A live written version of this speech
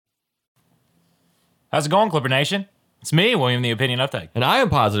How's it going, Clipper Nation? It's me, William the Opinion Updike. And I am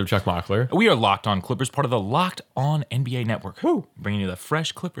positive Chuck Mockler. We are Locked On Clippers, part of the Locked On NBA Network. Bringing you the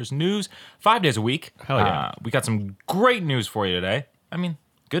fresh Clippers news 5 days a week. Hell yeah. We got some great news for you today. I mean,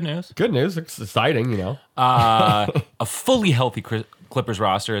 good news. Good news. It's exciting, you know. A fully healthy Clippers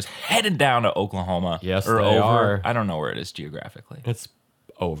roster is headed down to Oklahoma. Yes, or they over. are. I don't know where it is geographically. It's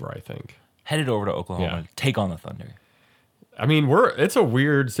over, I think. Headed over to Oklahoma Yeah. to take on the Thunder. I mean, it's a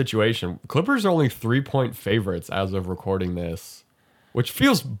weird situation. Clippers are only 3-point favorites as of recording this, which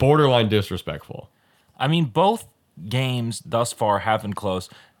feels borderline disrespectful. I mean, both games thus far have been close,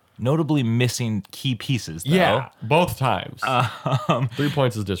 notably missing key pieces, though. Yeah, both times. 3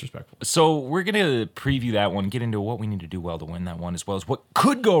 points is disrespectful. So we're going to preview that one, get into what we need to do well to win that one, as well as what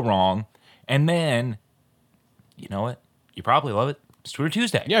could go wrong. And then, you know what? You probably love it. It's Twitter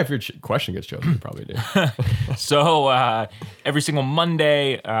Tuesday. Yeah, if your question gets chosen, you probably do. So every single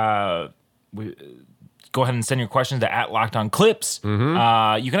Monday, we go ahead and send your questions to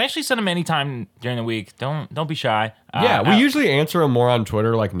 @LockedOnClips. You can actually send them anytime during the week. Don't be shy. Yeah, we usually answer them more on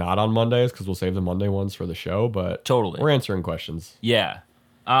Twitter, like not on Mondays, because we'll save the Monday ones for the show. But Totally. we're answering questions. Yeah.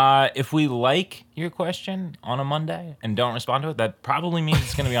 If we like your question on a Monday and don't respond to it, that probably means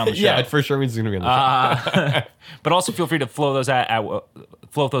it's going to be on the show. Yeah, it for sure means it's going to be on the show. But also feel free to float those out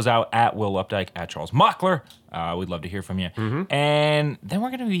at Will Updike, at Charles Mockler. We'd love to hear from you. And then we're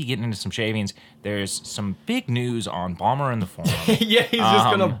going to be getting into some shavings. There's some big news on Bomber in the Forum. Yeah, he's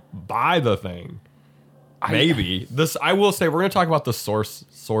just going to buy the thing. Maybe. I will say, we're going to talk about the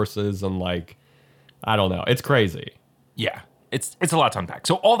sources and like, I don't know. It's crazy. Yeah, it's a lot to unpack.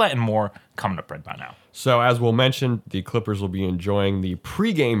 So all that and more coming up right by now. So as we'll mention, the Clippers will be enjoying the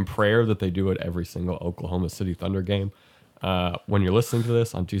pregame prayer that they do at every single Oklahoma City Thunder game. When you're listening to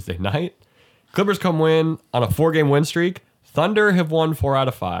this on Tuesday night, Clippers come win on a 4-game win streak. Thunder have won 4 out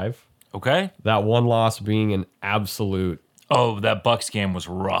of 5. Okay. That one loss being an absolute. Oh, that Bucks game was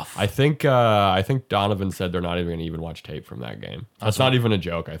rough. I think Donovan said they're not even going to watch tape from that game. That's not even a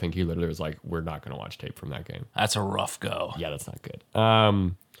joke. I think he literally was like, "We're not going to watch tape from that game." That's a rough go. Yeah, that's not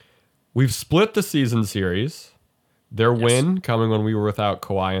good. We've split the season series. Their win coming when we were without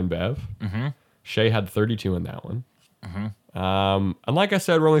Kawhi and Bev. Shea had 32 in that one. And like I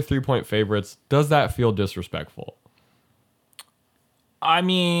said, we're only 3-point favorites. Does that feel disrespectful? I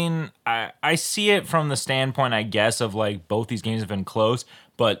mean, I see it from the standpoint, I guess, of like both these games have been close,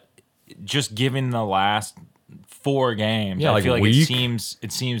 but just given the last 4 games, I feel like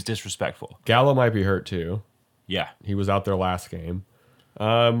it seems disrespectful. Gallo might be hurt too. Yeah. He was out there last game.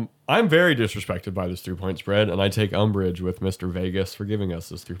 I'm very disrespected by this 3-point spread, and I take umbrage with Mr. Vegas for giving us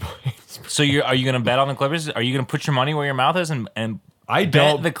this 3-point spread. So are you going to bet on the Clippers? Are you going to put your money where your mouth is and I bet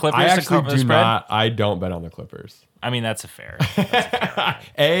don't the Clippers I to actually cover the do spread? not. I don't bet on the Clippers. I mean, that's a fair.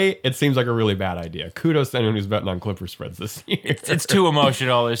 It seems like a really bad idea. Kudos to anyone who's betting on Clippers spreads this year. It's too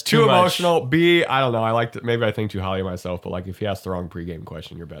emotional. There's too much. Emotional. B, I don't know. I like to, maybe I think too highly of myself, but like if you ask the wrong pregame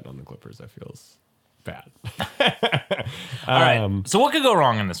question, you're betting on the Clippers. That feels bad. All right. So what could go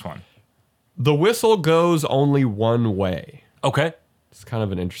wrong in this one? The whistle goes only one way. Okay. It's kind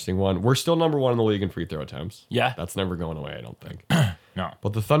of an interesting one. We're still number 1 in the league in free throw attempts. Yeah. That's never going away, I don't think. No.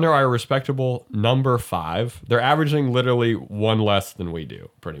 But the Thunder are a respectable number 5. They're averaging literally 1 less than we do,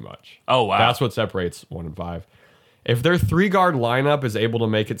 pretty much. Oh, wow. That's what separates 1 and 5. If their 3-guard lineup is able to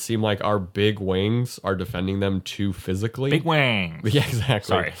make it seem like our big wings are defending them too physically. Big wings. Yeah, exactly.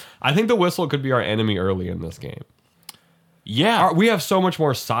 Sorry. I think the whistle could be our enemy early in this game. Yeah. We have so much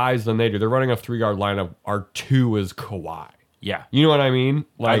more size than they do. They're running a 3-guard lineup. Our 2 is Kawhi. Yeah. You know what I mean?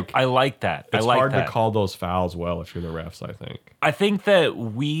 Like I like that. it's I like hard that. to call those fouls well if you're the refs, I think. I think that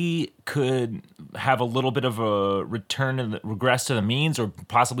we could have a little bit of a regress to the means, or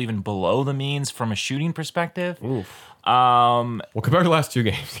possibly even below the means from a shooting perspective. Oof. Well, compared to the last 2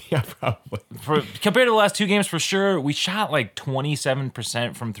 games, yeah, probably. Compared to the last 2 games, for sure, we shot like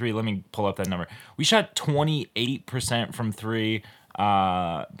 27% from 3. Let me pull up that number. We shot 28% from 3. In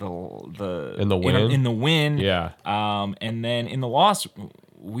the win, Yeah. and then in the loss,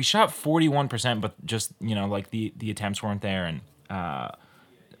 we shot 41%, but just like the attempts weren't there, and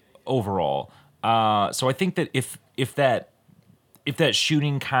overall, so I think that if that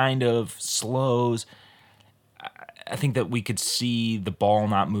shooting kind of slows, I think that we could see the ball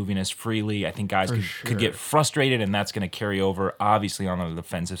not moving as freely. I think guys could get frustrated, and that's going to carry over, obviously, on the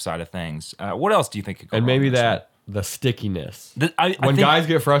defensive side of things. What else do you think could go And wrong maybe in this that the stickiness. I When think guys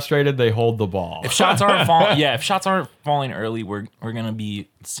get frustrated, they hold the ball. if shots aren't falling, if shots aren't falling early, we're going to be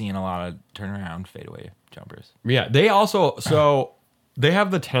seeing a lot of turnaround fadeaway jumpers. Yeah, they also they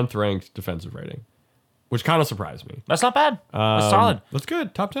have the 10th ranked defensive rating. which kind of surprised me. That's not bad. That's solid. That's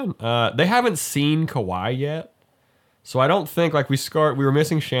good. Top 10. They haven't seen Kawhi yet. So I don't think, like, we were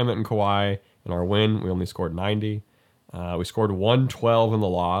missing Shamit and Kawhi in our win. We only scored 90. We scored 112 in the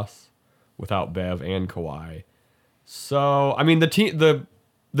loss without Bev and Kawhi. So, I mean,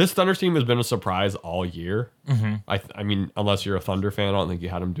 this Thunder team has been a surprise all year. I mean, unless you're a Thunder fan, I don't think you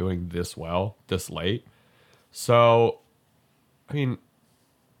had them doing this well, this late. So, I mean,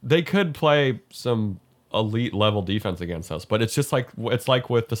 they could play some elite level defense against us, but it's just like with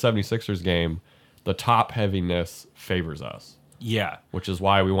the 76ers game, the top heaviness favors us. Yeah. Which is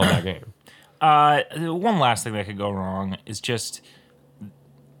why we won that game. One last thing that could go wrong is just,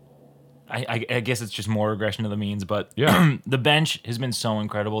 I guess it's just more regression to the means, but yeah. The bench has been so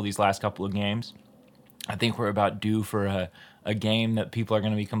incredible these last couple of games. I think we're about due for a game that people are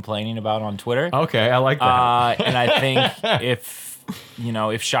going to be complaining about on Twitter. Okay, I like that. And I think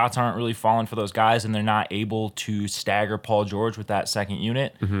if shots aren't really falling for those guys and they're not able to stagger Paul George with that second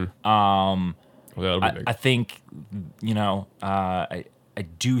unit, I think, I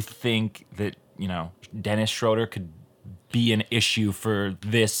do think that, Dennis Schroeder could be an issue for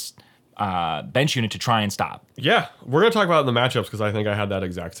this bench unit to try and stop. Yeah, we're going to talk about it in the matchups because I think I had that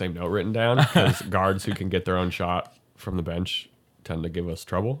exact same note written down because guards who can get their own shot from the bench tend to give us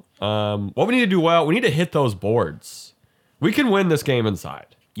trouble. What we need to do well, we need to hit those boards. We can win this game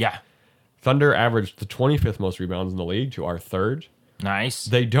inside. Yeah. Thunder averaged the 25th most rebounds in the league to our third. Nice.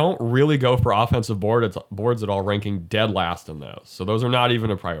 They don't really go for offensive boards at all, ranking dead last in those. So those are not even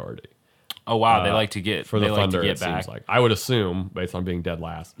a priority. Oh wow, they like to get for the Thunder. Like to get it back. Seems like I would assume based on being dead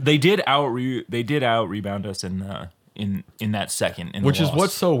last. They did out rebound us in that second. Which is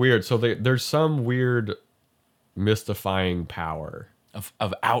what's so weird. So there's some weird mystifying power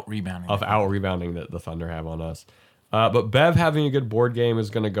of out rebounding that the Thunder have on us. But Bev having a good board game is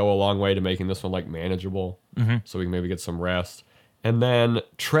going to go a long way to making this one like manageable, so we can maybe get some rest. And then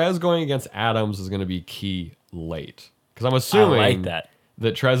Trez going against Adams is going to be key late because I'm assuming I like that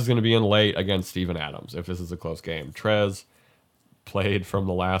Trez is going to be in late against Steven Adams if this is a close game. Trez played from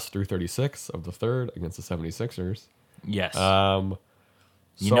the last through 36 of the third against the 76ers. Yes.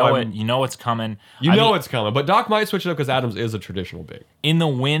 You know it's coming. It's coming. But Doc might switch it up because Adams is a traditional big. In the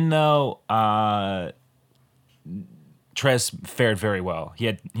win, though, Trez fared very well. He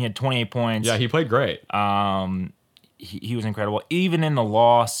had 28 points. Yeah, he played great. He was incredible. Even in the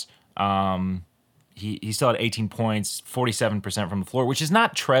loss, he still had 18 points, 47% from the floor, which is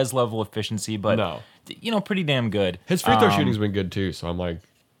not Trez level efficiency, but pretty damn good. His free throw shooting's been good too. So I'm like,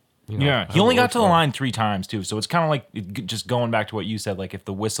 he only got to the line 3 times too. So it's kind of like just going back to what you said. Like if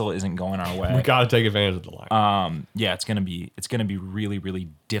the whistle isn't going our way, we got to take advantage of the line. It's gonna be really really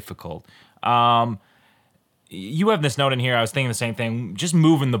difficult. You have this note in here. I was thinking the same thing. Just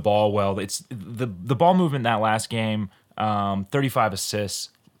moving the ball well. It's the ball movement in that last game. 35 assists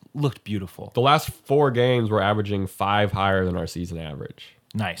looked beautiful. The last 4 games we're averaging 5 higher than our season average.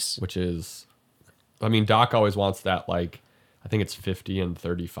 Nice. Which is, I mean, Doc always wants that like, I think it's 50 and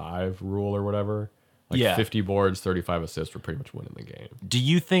 35 rule or whatever. Like 50 boards, 35 assists. We're pretty much winning the game. Do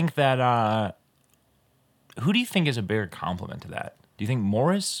you think that? Who do you think is a bigger compliment to that? Do you think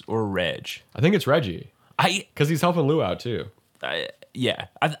Morris or Reg? I think it's Reggie. Because he's helping Lou out too. Yeah,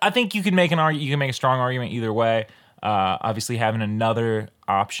 I think you can make a strong argument either way. Obviously, having another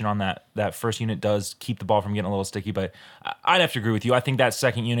option on that first unit does keep the ball from getting a little sticky, but I'd have to agree with you. I think that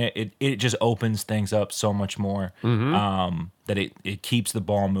second unit it just opens things up so much more. That it keeps the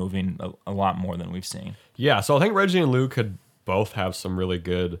ball moving a lot more than we've seen. Yeah, so I think Reggie and Lou could both have some really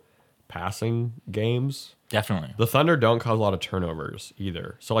good passing games. Definitely. The Thunder don't cause a lot of turnovers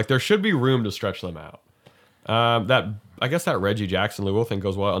either, so like there should be room to stretch them out. I guess that Reggie Jackson Lou Will thing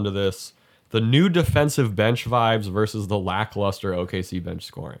goes well under this. The new defensive bench vibes versus the lackluster OKC bench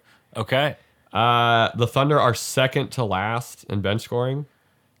scoring. Okay. The Thunder are second to last in bench scoring.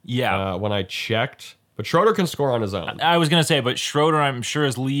 Yeah. When I checked. But Schroeder can score on his own. I was going to say, but Schroeder, I'm sure,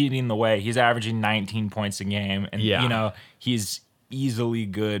 is leading the way. He's averaging 19 points a game. And, he's easily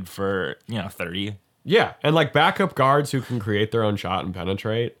good for, 30. Yeah. And, like, backup guards who can create their own shot and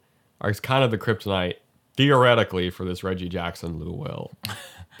penetrate are kind of the kryptonite, theoretically, for this Reggie Jackson, Lou Will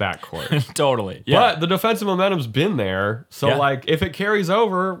backcourt. Totally. Yeah. But the defensive momentum's been there. So, like, if it carries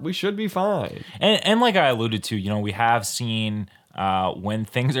over, we should be fine. And like I alluded to, we have seen when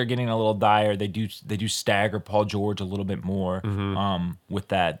things are getting a little dire, they do stagger Paul George a little bit more with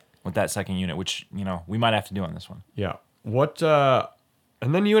that second unit, which, we might have to do on this one. Yeah.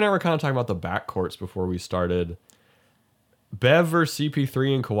 And then you and I were kind of talking about the backcourts before we started. Bev versus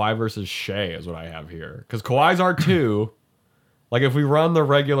CP3 and Kawhi versus Shea is what I have here. Because Kawhi's R2, Like if we run the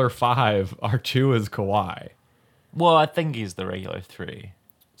regular 5, our 2 is Kawhi. Well, I think he's the regular 3.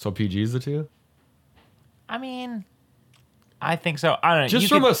 So PG's the 2? I mean, I think so. I don't know. Just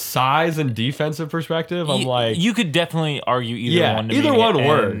from a size and defensive perspective, I'm like... You could definitely argue either one to either me, one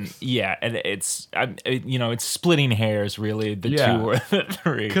works. Yeah, and it's splitting hairs, really, the 2 or the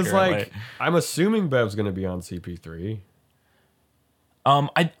 3. Because, like, I'm assuming Bev's going to be on CP3.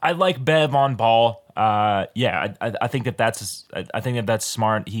 I like Bev on ball. I think that's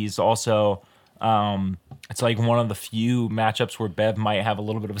smart. He's also... it's like one of the few matchups where Bev might have a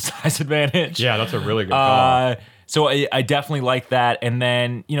little bit of a size advantage. Yeah, that's a really good call. So I definitely like that. And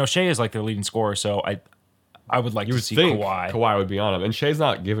then, Shea is like their leading scorer, so I would like to see Kawhi. Kawhi would be on him. And Shea's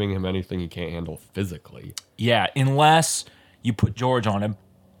not giving him anything he can't handle physically. Yeah, unless you put George on him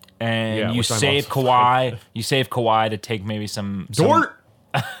and you save Kawhi. You save Kawhi to take maybe some Dort!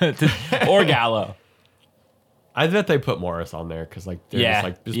 or Gallo. I bet they put Morris on there because, like,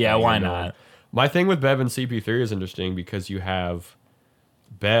 they're just why not? My thing with Bev and CP3 is interesting because you have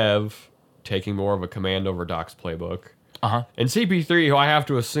Bev taking more of a command over Doc's playbook. Uh-huh. And CP3, who I have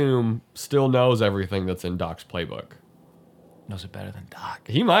to assume still knows everything that's in Doc's playbook. Knows it better than Doc.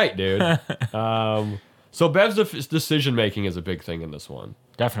 He might, dude. So Bev's decision-making is a big thing in this one.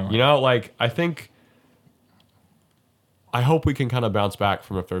 Definitely. I hope we can kind of bounce back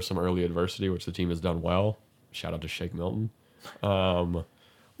from if there's some early adversity, which the team has done well. Shout out to Shake Milton.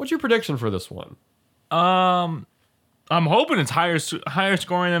 What's your prediction for this one? I'm hoping it's higher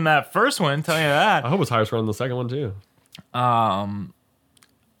scoring than that first one. Tell you that. I hope it's higher scoring than the second one too. I'd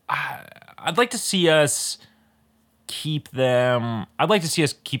like to see us keep them. I'd like to see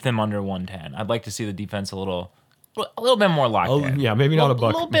us keep them under 110. I'd like to see the defense a little bit more locked in. Yeah, maybe not a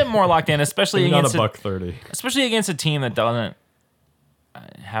buck. A little bit more locked in, especially maybe against not a $130. Especially against a team that doesn't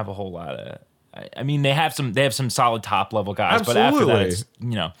have a whole lot of. I mean, they have some solid top level guys, Absolutely. but after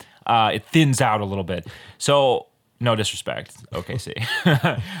that, it thins out a little bit. So no disrespect, OKC.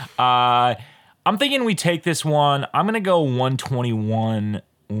 I'm thinking we take this one. I'm gonna go 121,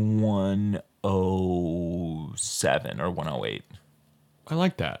 107 or 108. I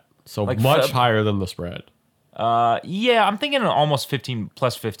like that. So Like much higher than the spread. Yeah, I'm thinking almost 15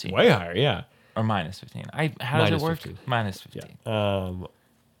 plus 15 Way higher, yeah. or minus 15. How does it work? 15. Minus 15. Yeah.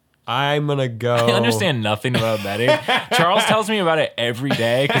 I'm gonna go. I understand nothing about betting. Charles tells me about it every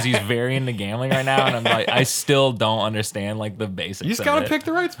day because he's very into gambling right now, and I'm like, I still don't understand like the basics. You just gotta pick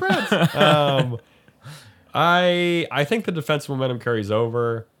the right spreads. I think the defensive momentum carries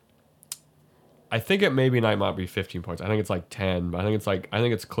over. I think it maybe might be 15 points. I think it's like 10, but I think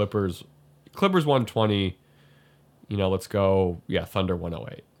it's Clippers 120. Let's go. Yeah, Thunder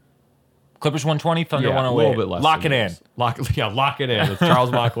 108. Clippers 120, Thunder 108. A little bit less. Lock it in. Lock it in. It's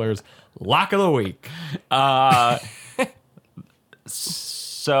Charles Mockler's Lock of the Week.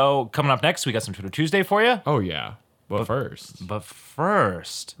 So coming up next, we got some Twitter Tuesday for you. Oh yeah, but first,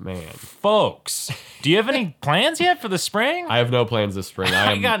 man, folks, do you have any plans yet for the spring? I have no plans this spring.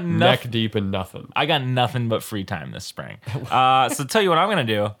 I am neck deep in nothing. I got nothing but free time this spring. So tell you what I'm going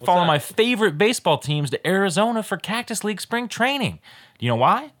to do. Follow my favorite baseball teams to Arizona for Cactus League spring training. You know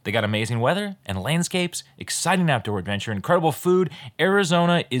why? They got amazing weather and landscapes, exciting outdoor adventure, incredible food.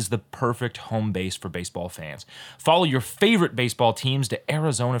 Arizona is the perfect home base for baseball fans. Follow your favorite baseball teams to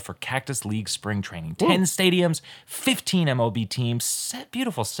Arizona for Cactus League spring training. 10 stadiums, 15 MLB teams,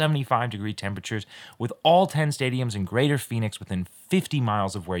 beautiful 75-degree temperatures with all 10 stadiums in Greater Phoenix within 50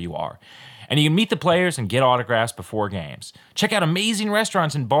 miles of where you are. And you can meet the players and get autographs before games. Check out amazing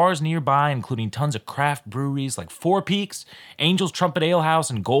restaurants and bars nearby, including tons of craft breweries like Four Peaks, Angel's Trumpet Ale House,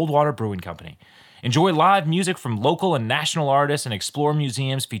 and Goldwater Brewing Company. Enjoy live music from local and national artists and explore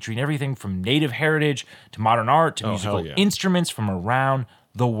museums featuring everything from native heritage to modern art to musical instruments from around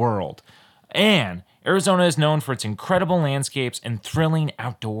the world. And Arizona is known for its incredible landscapes and thrilling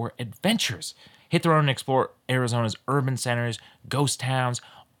outdoor adventures. Hit the road and explore Arizona's urban centers, ghost towns,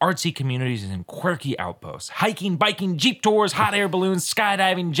 artsy communities, and quirky outposts. Hiking, biking, jeep tours, hot air balloons,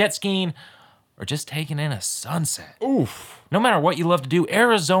 skydiving, jet skiing, or just taking in a sunset. Oof. No matter what you love to do,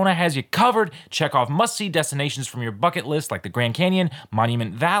 Arizona has you covered. Check off must-see destinations from your bucket list like the Grand Canyon,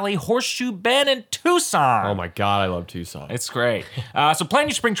 Monument Valley, Horseshoe Bend, and Tucson. Oh my God, I love Tucson. It's great. So plan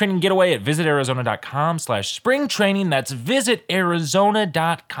your spring training getaway at visitarizona.com/springtraining. That's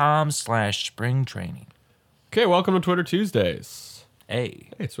visitarizona.com/springtraining. Okay, welcome to Twitter Tuesdays. Hey,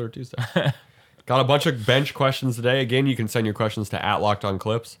 it's Twitter Tuesday. Got a bunch of bench questions today. Again, you can send your questions to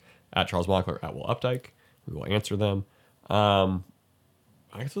 @LockedOnClips, @CharlesMockler, @WillUpdike. We will answer them. I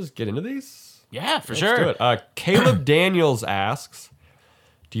guess let's get into these. Yeah, for sure. Do it. Caleb Daniels asks,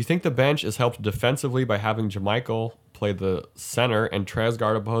 do you think the bench is helped defensively by having JaMychal play the center and Trez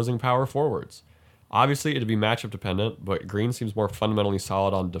guard opposing power forwards. Obviously, it'd be matchup dependent, but Green seems more fundamentally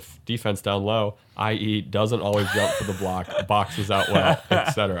solid on defense down low, i.e., doesn't always jump for the block, boxes out well,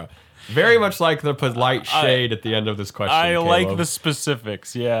 etc. Very much like the polite shade at the end of this question. I Caleb. like the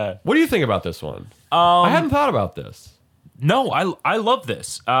specifics. Yeah. What do you think about this one? I hadn't thought about this. No, I love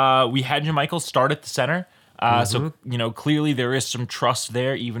this. We had JaMychal start at the center, so clearly there is some trust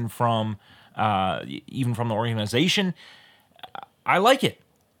there, even from the organization. I like it.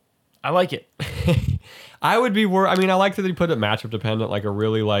 I would be worried. I mean, I like that they put it matchup dependent, like a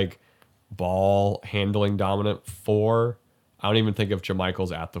really like ball handling dominant 4. I don't even think if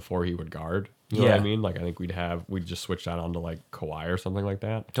JaMychal's at the 4 he would guard. You know what I mean? Like I think we'd just switch that on to like Kawhi or something like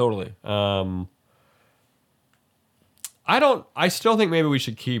that. Totally. I still think maybe we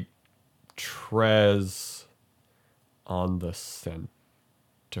should keep Trez on the center.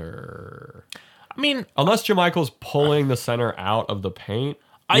 I mean, unless JaMychal's pulling the center out of the paint.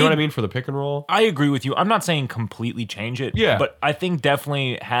 You know what I mean for the pick and roll? I agree with you. I'm not saying completely change it. Yeah. But I think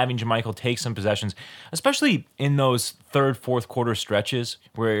definitely having JaMychal take some possessions, especially in those third, fourth quarter stretches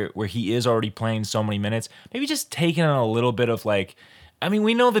where he is already playing so many minutes, maybe just taking a little bit of like, I mean,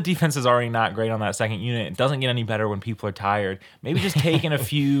 we know the defense is already not great on that second unit. It doesn't get any better when people are tired. Maybe just taking a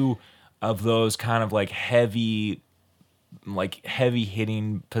few of those kind of like heavy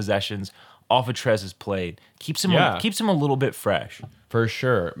hitting possessions off of Trez's plate. Keeps him a little bit fresh. For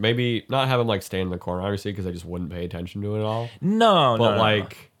sure. Maybe not have him like stay in the corner, obviously, because I just wouldn't pay attention to it at all. No,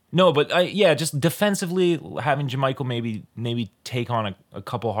 but just defensively having JaMychal maybe take on a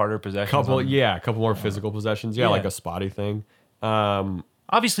couple harder possessions. A couple more physical possessions. Yeah, like a spotty thing.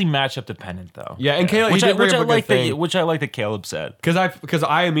 Obviously matchup dependent though. Yeah, and Caleb, which I like that Caleb said. Because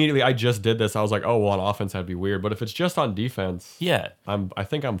I immediately just did this. I was like, oh well, on offense that'd be weird, but if it's just on defense, I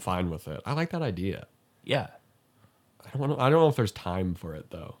think I'm fine with it. I like that idea. Yeah. I don't know if there's time for it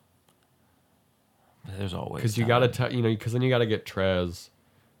though. There's always because you got to because then you got to get Trez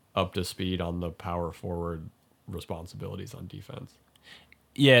up to speed on the power forward responsibilities on defense.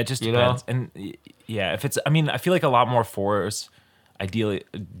 Yeah, it just depends. And if it's, I mean, I feel like a lot more fours ideally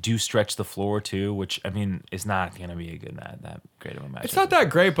do stretch the floor too, which I mean is not going to be that great of a match. It's not that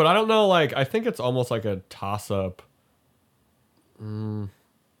great, but I don't know. Like I think it's almost like a toss up. Trez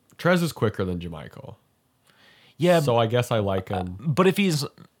is quicker than JaMychal. Yeah, so I guess I like him. But if he's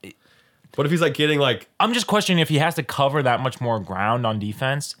like getting like, I'm just questioning if he has to cover that much more ground on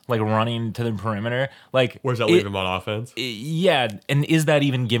defense, like running to the perimeter. Like, where's that leave him on offense? Yeah, and is that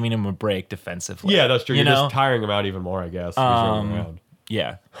even giving him a break defensively? Yeah, that's true. You're just tiring him out even more, I guess.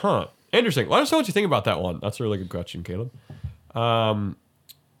 Yeah. Huh. Interesting. Let us know what you think about that one. That's a really good question, Caleb.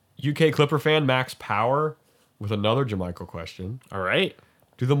 UK Clipper fan Max Power with another JaMychal question. All right.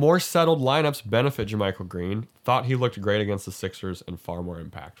 Do the more settled lineups benefit JaMychal Green? Thought he looked great against the Sixers and far more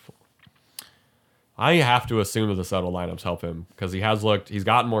impactful. I have to assume that the settled lineups help him because he's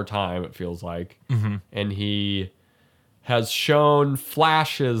gotten more time, it feels like. Mm-hmm. And he has shown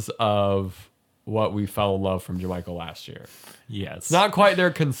flashes of what we fell in love from JaMychal last year. Yes. It's not quite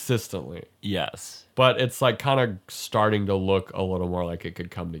there consistently. Yes. But it's like kind of starting to look a little more like it could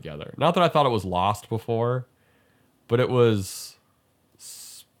come together. Not that I thought it was lost before, but it was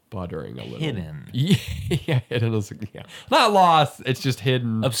sputtering a little. Hidden. Yeah, hidden is, yeah. Not lost, it's just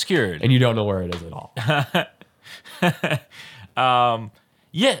hidden. Obscured. And you don't know where it is at all. I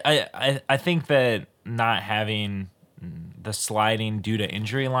think that not having the sliding due to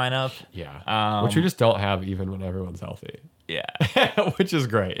injury lineup. Yeah. Which we just don't have even when everyone's healthy. Yeah. Which is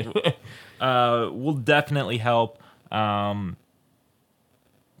great. Will definitely help.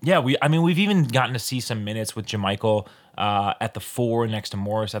 We've even gotten to see some minutes with JaMychal at the 4 next to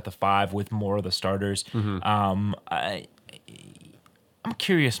Morris at the 5 with more of the starters. Mm-hmm. I'm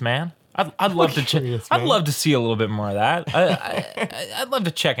curious, man. I'd love to I'd love to see a little bit more of that. I'd love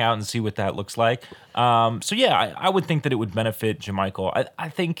to check out and see what that looks like. I would think that it would benefit JaMychal. I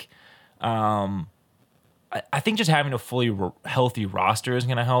think just having a fully healthy roster is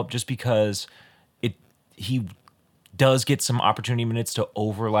going to help, just because he does get some opportunity minutes to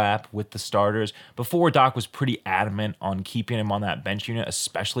overlap with the starters. Before, Doc was pretty adamant on keeping him on that bench unit,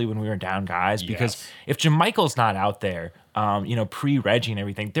 especially when we were down guys, because if JaMychal's not out there, pre-Reggie and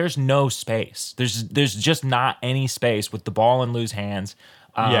everything, there's no space. There's just not any space with the ball in Lou's hands.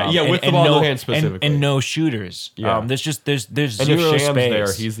 With the ball in Lou's hands specifically, and no shooters. Yeah. There's and zero if Sham's space.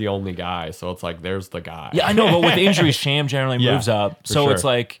 there, he's the only guy, so it's like there's the guy. Yeah, I know, but with injuries, Sham generally moves up, so sure. it's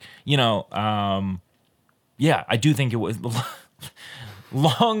like I do think it was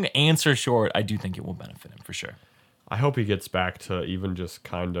long answer short. I do think it will benefit him for sure. I hope he gets back to even just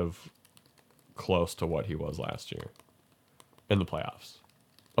kind of close to what he was last year. in the playoffs,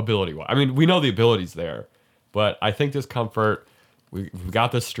 ability-wise. I mean, we know the ability's there, but I think this comfort, we've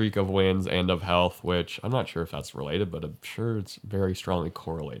got this streak of wins and of health, which I'm not sure if that's related, but I'm sure it's very strongly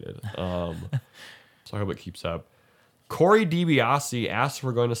correlated. So I hope it keeps up. Corey DiBiase asks if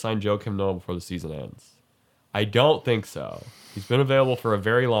we're going to sign Joakim Noah before the season ends. I don't think so. He's been available for a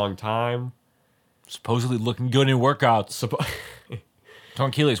very long time. Supposedly looking good in workouts. Torn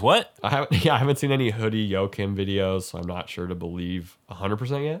Achilles, what? I haven't seen any hoodie Joakim videos, so I'm not sure to believe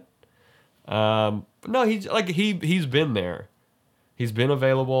 100% yet. But no, he's been there. He's been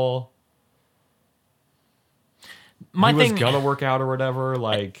available. He was gonna work out or whatever.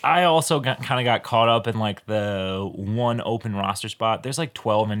 Like, I also kind of got caught up in like the one open roster spot. There's like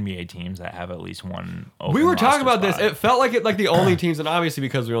 12 NBA teams that have at least one open we were talking about spot. this. It felt like the only teams, and obviously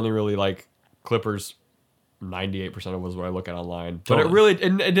because we only really like Clippers. 98% of was what I look at online, but Totally.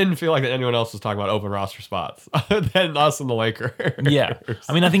 it didn't feel like that anyone else was talking about open roster spots other than us and the Lakers. Yeah,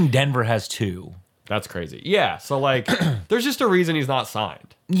 I mean, I think Denver has 2. That's crazy. Yeah, so like, there's just a reason he's not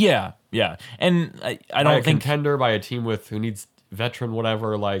signed. Yeah, and I don't think contender by a team who needs veteran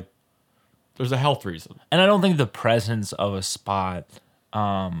whatever. Like, there's a health reason, and I don't think the presence of a spot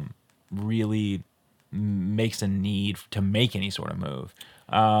really makes a need to make any sort of move.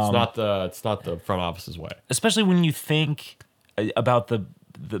 It's not the front office's way, especially when you think about the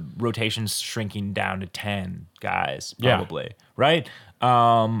rotations shrinking down to 10 guys, probably, right?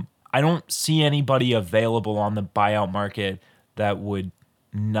 I don't see anybody available on the buyout market that would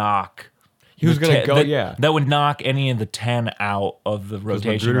knock. That would knock any of the 10 out of the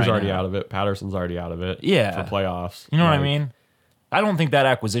rotation. Magruder's already out of it. Patterson's already out of it. Yeah, for playoffs. You know what I mean? I don't think that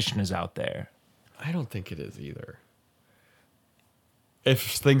acquisition is out there. I don't think it is either. If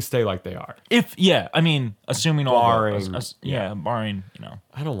things stay like they are. Assuming barring, barring,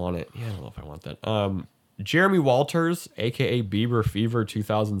 I don't want it. Yeah, I don't know if I want that. Jeremy Walters, aka Bieber Fever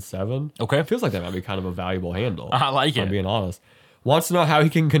 2007. Okay. Feels like that might be kind of a valuable handle. I like it. I'm being honest. Wants to know how he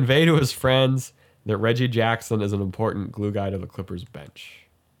can convey to his friends that Reggie Jackson is an important glue guy to the Clippers bench.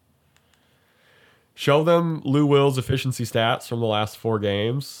 Show them Lou Will's efficiency stats from the last 4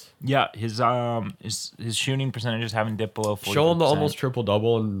 games. Yeah, his shooting percentages haven't dipped below 40%. Show him the almost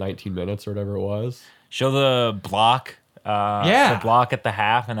triple-double in 19 minutes or whatever it was. Show the block. The block at the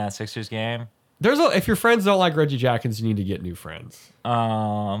half in that Sixers game. If your friends don't like Reggie Jackson, you need to get new friends.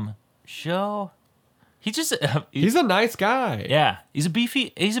 He's a nice guy. Yeah, he's a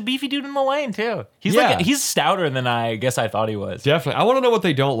beefy dude in the lane too. He's stouter than I guess I thought he was. Definitely. I want to know what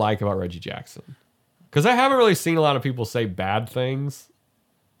they don't like about Reggie Jackson. Because I haven't really seen a lot of people say bad things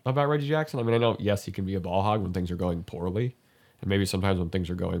about Reggie Jackson. I mean, I know, yes, he can be a ball hog when things are going poorly. And maybe sometimes when things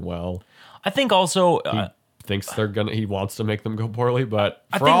are going well. I think also... he wants to make them go poorly, but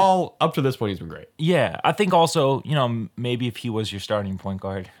up to this point, he's been great. Yeah, I think also, maybe if he was your starting point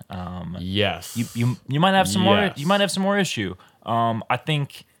guard... yes. You might have some more... You might have some more issue. I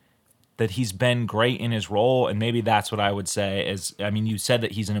think... that he's been great in his role, and maybe that's what I would say is, I mean, you said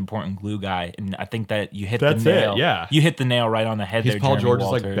that he's an important glue guy, and I think that you hit the nail. Yeah. You hit the nail right on the head there, Paul Jeremy George's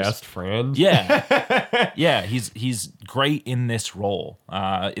Walters. best friend. Yeah. Yeah, he's great in this role.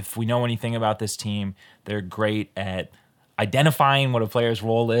 If we know anything about this team, they're great at identifying what a player's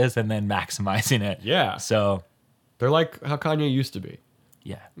role is and then maximizing it. Yeah. So they're like how Kanye used to be.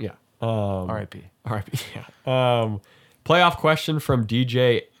 Yeah. Yeah. R.I.P. R.I.P. Yeah. Playoff question from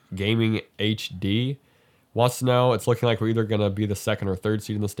DJ Gaming HD wants to know, it's looking like we're either going to be the 2nd or 3rd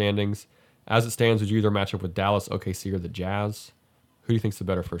seed in the standings. As it stands, would you either match up with Dallas, OKC, or the Jazz? Who do you think's the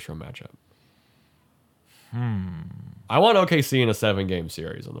better first-round matchup? I want OKC in a 7-game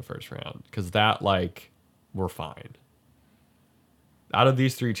series in the first round because we're fine. Out of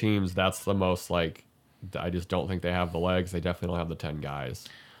these 3 teams, that's the most, I just don't think they have the legs. They definitely don't have the 10 guys.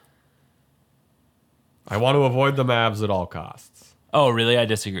 I want to avoid the Mavs at all costs. Oh, really? I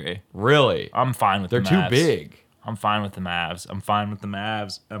disagree. Really? I'm fine with the Mavs. They're too big. I'm fine with the Mavs. I'm fine with the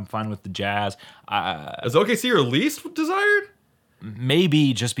Mavs. I'm fine with the Jazz. Is OKC your least desired?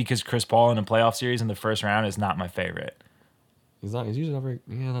 Maybe just because Chris Paul in a playoff series in the first round is not my favorite. He's usually not very...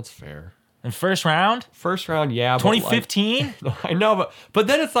 Yeah, that's fair. In first round? First round, yeah. 2015? I know, but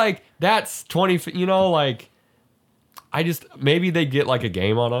then it's that's 20... Maybe they get a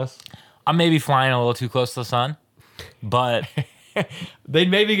game on us. I'm maybe flying a little too close to the sun, but...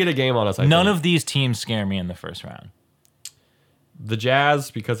 They'd maybe get a game on us, I None think. of these teams scare me in the first round. The Jazz,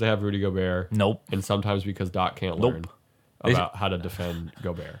 because they have Rudy Gobert. Nope. And sometimes because Doc can't learn about how to defend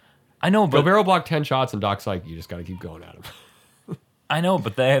Gobert. I know, but... Gobert will block 10 shots, and Doc's like, you just got to keep going at him. I know,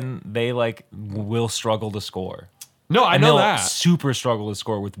 but then they, will struggle to score. No, I know that. Super struggle to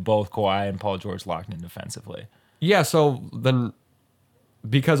score with both Kawhi and Paul George locked in defensively. Yeah, so then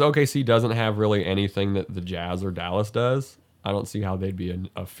because OKC doesn't have really anything that the Jazz or Dallas does, I don't see how they'd be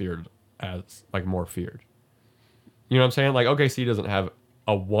a feared as like more feared. You know what I'm saying? Like OKC doesn't have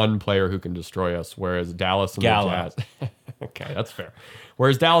a one player who can destroy us, whereas Dallas and Gallo. the Jazz. Okay, that's fair.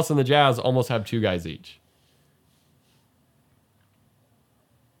 Whereas Dallas and the Jazz almost have 2 guys each.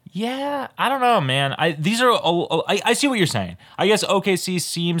 Yeah, I don't know, man. I see what you're saying. I guess OKC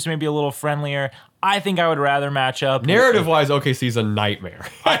seems maybe a little friendlier. I think I would rather match up. Narrative wise, OKC's a nightmare.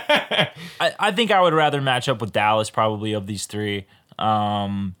 I think I would rather match up with Dallas probably of these 3.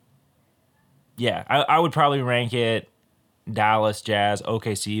 Yeah, I would probably rank it Dallas, Jazz,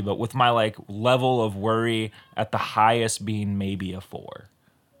 OKC, but with my like level of worry at the highest being maybe a 4.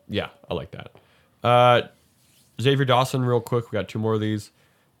 Yeah, I like that. Xavier Dawson, real quick. We got 2 more of these.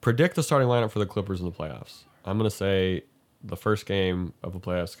 Predict the starting lineup for the Clippers in the playoffs. I'm going to say the first game of the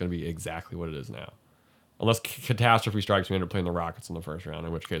playoffs is going to be exactly what it is now. Unless catastrophe strikes, we end up playing the Rockets in the first round,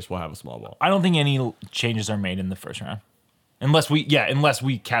 in which case we'll have a small ball. I don't think any changes are made in the first round. Unless we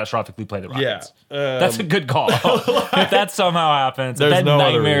catastrophically play the Rockets. Yeah. That's a good call. If that somehow happens, if There's that no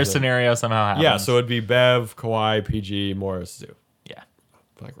other nightmare reason. scenario somehow happens. Yeah, so it'd be Bev, Kawhi, PG, Morris, Zoo. Yeah.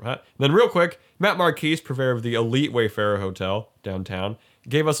 Like that. Then real quick, Matt Marquise, purveyor of the Elite Wayfarer Hotel downtown,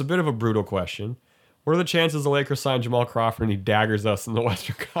 gave us a bit of a brutal question. What are the chances the Lakers sign Jamal Crawford and he daggers us in the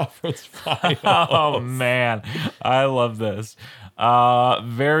Western Conference Finals? Oh, man. I love this.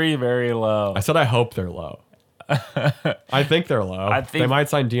 Very, very low. I said I hope they're low. I think they're low. I think- they might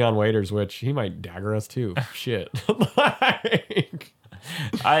sign Dion Waiters, which he might dagger us too. Shit. Like,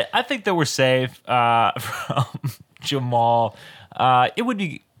 I think that we're safe from Jamal. It would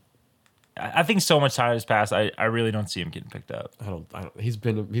be... I think so much time has passed. I really don't see him getting picked up. I don't. He's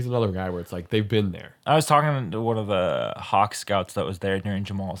another guy where it's like they've been there. I was talking to one of the Hawks scouts that was there during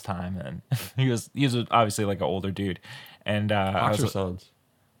Jamal's time, and he was obviously like an older dude. And Hawks or Suns?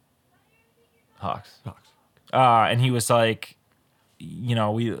 Hawks. Hawks. And he was like,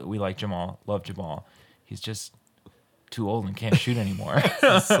 we like Jamal, love Jamal. He's just too old and can't shoot anymore.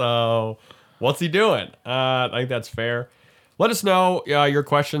 So, what's he doing? I think that's fair. Let us know your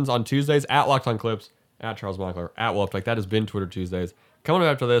questions on Tuesdays at Locked On Clips, at Charles Mockler, at Wolf. Like that has been Twitter Tuesdays. Coming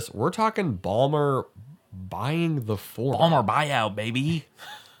up after this, we're talking Ballmer buying the Forum. Ballmer buyout, baby.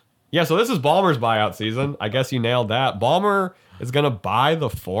 Yeah, so this is Ballmer's buyout season. I guess you nailed that. Ballmer is going to buy the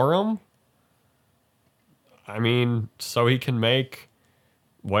Forum. I mean, so he can make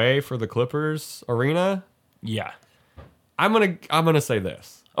way for the Clippers arena. Yeah. I'm gonna say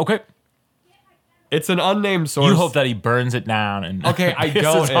this. Okay. It's an unnamed source. You hope that he burns it down and Okay, I pisses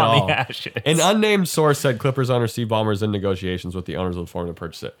don't at on all. the ashes. An unnamed source said Clippers owner Steve Ballmer is in negotiations with the owners of the Forum to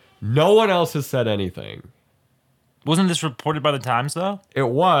purchase it. No one else has said anything. Wasn't this reported by the Times though? It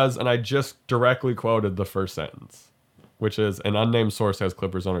was, and I just directly quoted the first sentence, which is an unnamed source says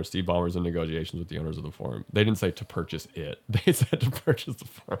Clippers owner Steve Ballmer is in negotiations with the owners of the Forum. They didn't say to purchase it. They said to purchase the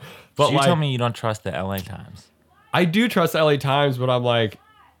Forum. But So you tell me you don't trust the LA Times. I do trust the LA Times, but I'm like,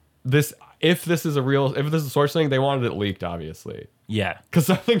 if this is a source thing, they wanted it leaked, obviously. Yeah. Because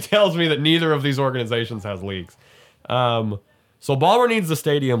something tells me that neither of these organizations has leaks. So Ballmer needs the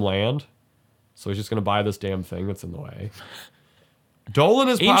stadium land. So he's just going to buy this damn thing that's in the way. Dolan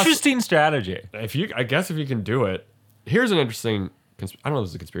is Interesting strategy. I guess if you can do it. Here's an interesting, I don't know if this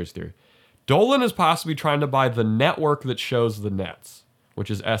is a conspiracy theory. Dolan is possibly trying to buy the network that shows the Nets, which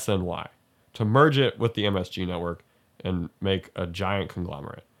is SNY, to merge it with the MSG network and make a giant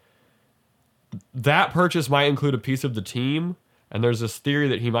conglomerate. That purchase might include a piece of the team, and there's this theory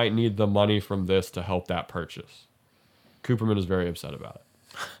that he might need the money from this to help that purchase. Cooperman is very upset about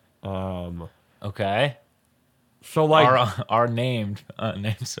it. Okay. So like Our named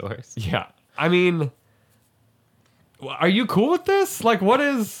source. yeah, I mean, are you cool with this? Like, what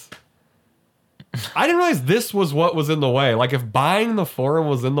is? I didn't realize this was what was in the way. Like, if buying the Forum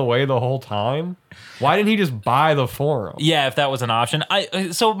was in the way the whole time, why didn't he just buy the Forum? Yeah, if that was an option.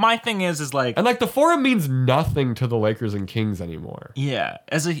 So my thing is like, And like, the Forum means nothing to the Lakers and Kings anymore. yeah,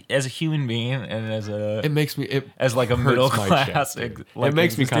 as a human being and It makes me as like a hurts middle my class, chest, dude. like, It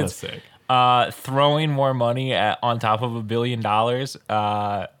makes me kind of existence, sick. throwing more money on top of $1 billion.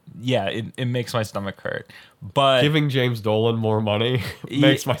 Yeah, it makes my stomach hurt. But Giving James Dolan more money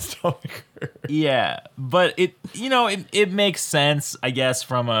makes my stomach hurt. yeah, but it makes sense, I guess,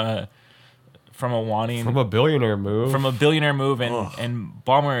 from a wanting From a billionaire move. from a billionaire move, and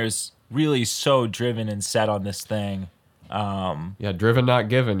Ballmer is really so driven and set on this thing. Yeah, driven, not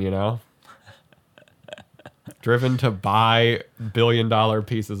given, you know? Driven to buy $1 billion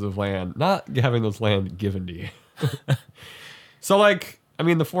pieces of land, not having this land given to you. So, like, I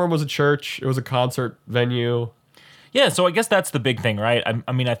mean, the Forum was a church. It was a concert venue. Yeah, so I guess that's the big thing, right?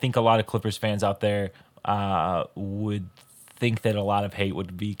 I mean, I think a lot of Clippers fans out there would think that a lot of hate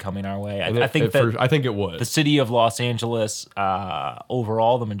would be coming our way. I think it would. The city of Los Angeles,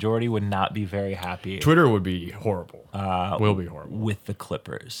 overall, the majority would not be very happy. Twitter would be horrible. Will be horrible with the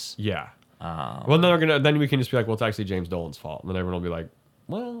Clippers. Yeah. Well, then we can just be like, well, it's actually James Dolan's fault, and then everyone will be like,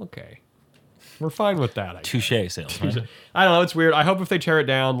 well, okay, we're fine with that. I Touche, salesman. I don't know. It's weird. I hope if they tear it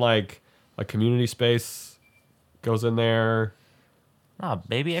down, like a community space goes in there. Oh,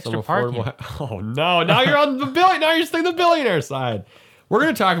 baby, extra parking. Oh no! Now you're on the Now you're staying the billionaire side. We're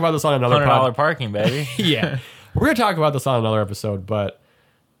gonna talk about this on another $100 parking, baby. Yeah, we're gonna talk about this on another episode. But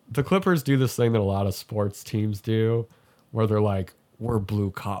the Clippers do this thing that a lot of sports teams do, where they're like, "We're blue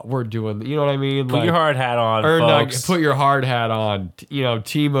collar. We're doing." You know what I mean? Put your hard hat on, folks. Put your hard hat on. You know,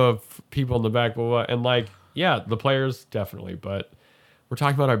 team of people in the back, and like, yeah, the players definitely, but. We're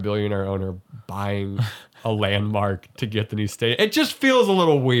talking about our billionaire owner buying a landmark to get the new stadium. It just feels a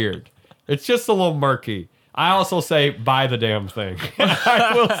little weird. It's just a little murky. I also say buy the damn thing.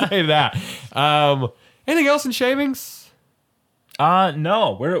 I will say that. Anything else in shavings?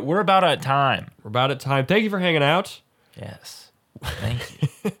 No. We're about at time. We're about at time. Thank you for hanging out. Yes. Thank you.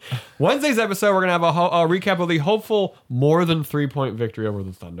 Wednesday's episode, we're going to have a recap of the hopeful more than 3-point victory over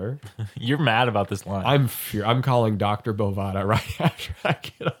the Thunder. You're mad about this line. I'm calling Dr. Bovada right after I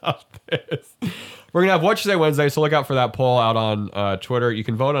get off this. We're going to have What You Say Wednesday, so look out for that poll out on Twitter. You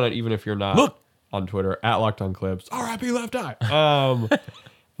can vote on it even if you're not on Twitter, at Locked On Clips. R.I.P. Left Eye.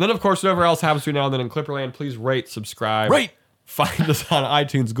 Then, of course, whatever else happens between now and then in Clipperland, please rate, subscribe. Find us on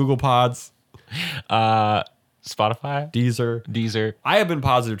iTunes, Google Pods. Spotify? Deezer. Deezer. I have been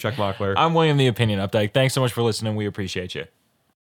Positive Chuck Mockler. I'm William the Opinion Updike. Thanks so much for listening. We appreciate you.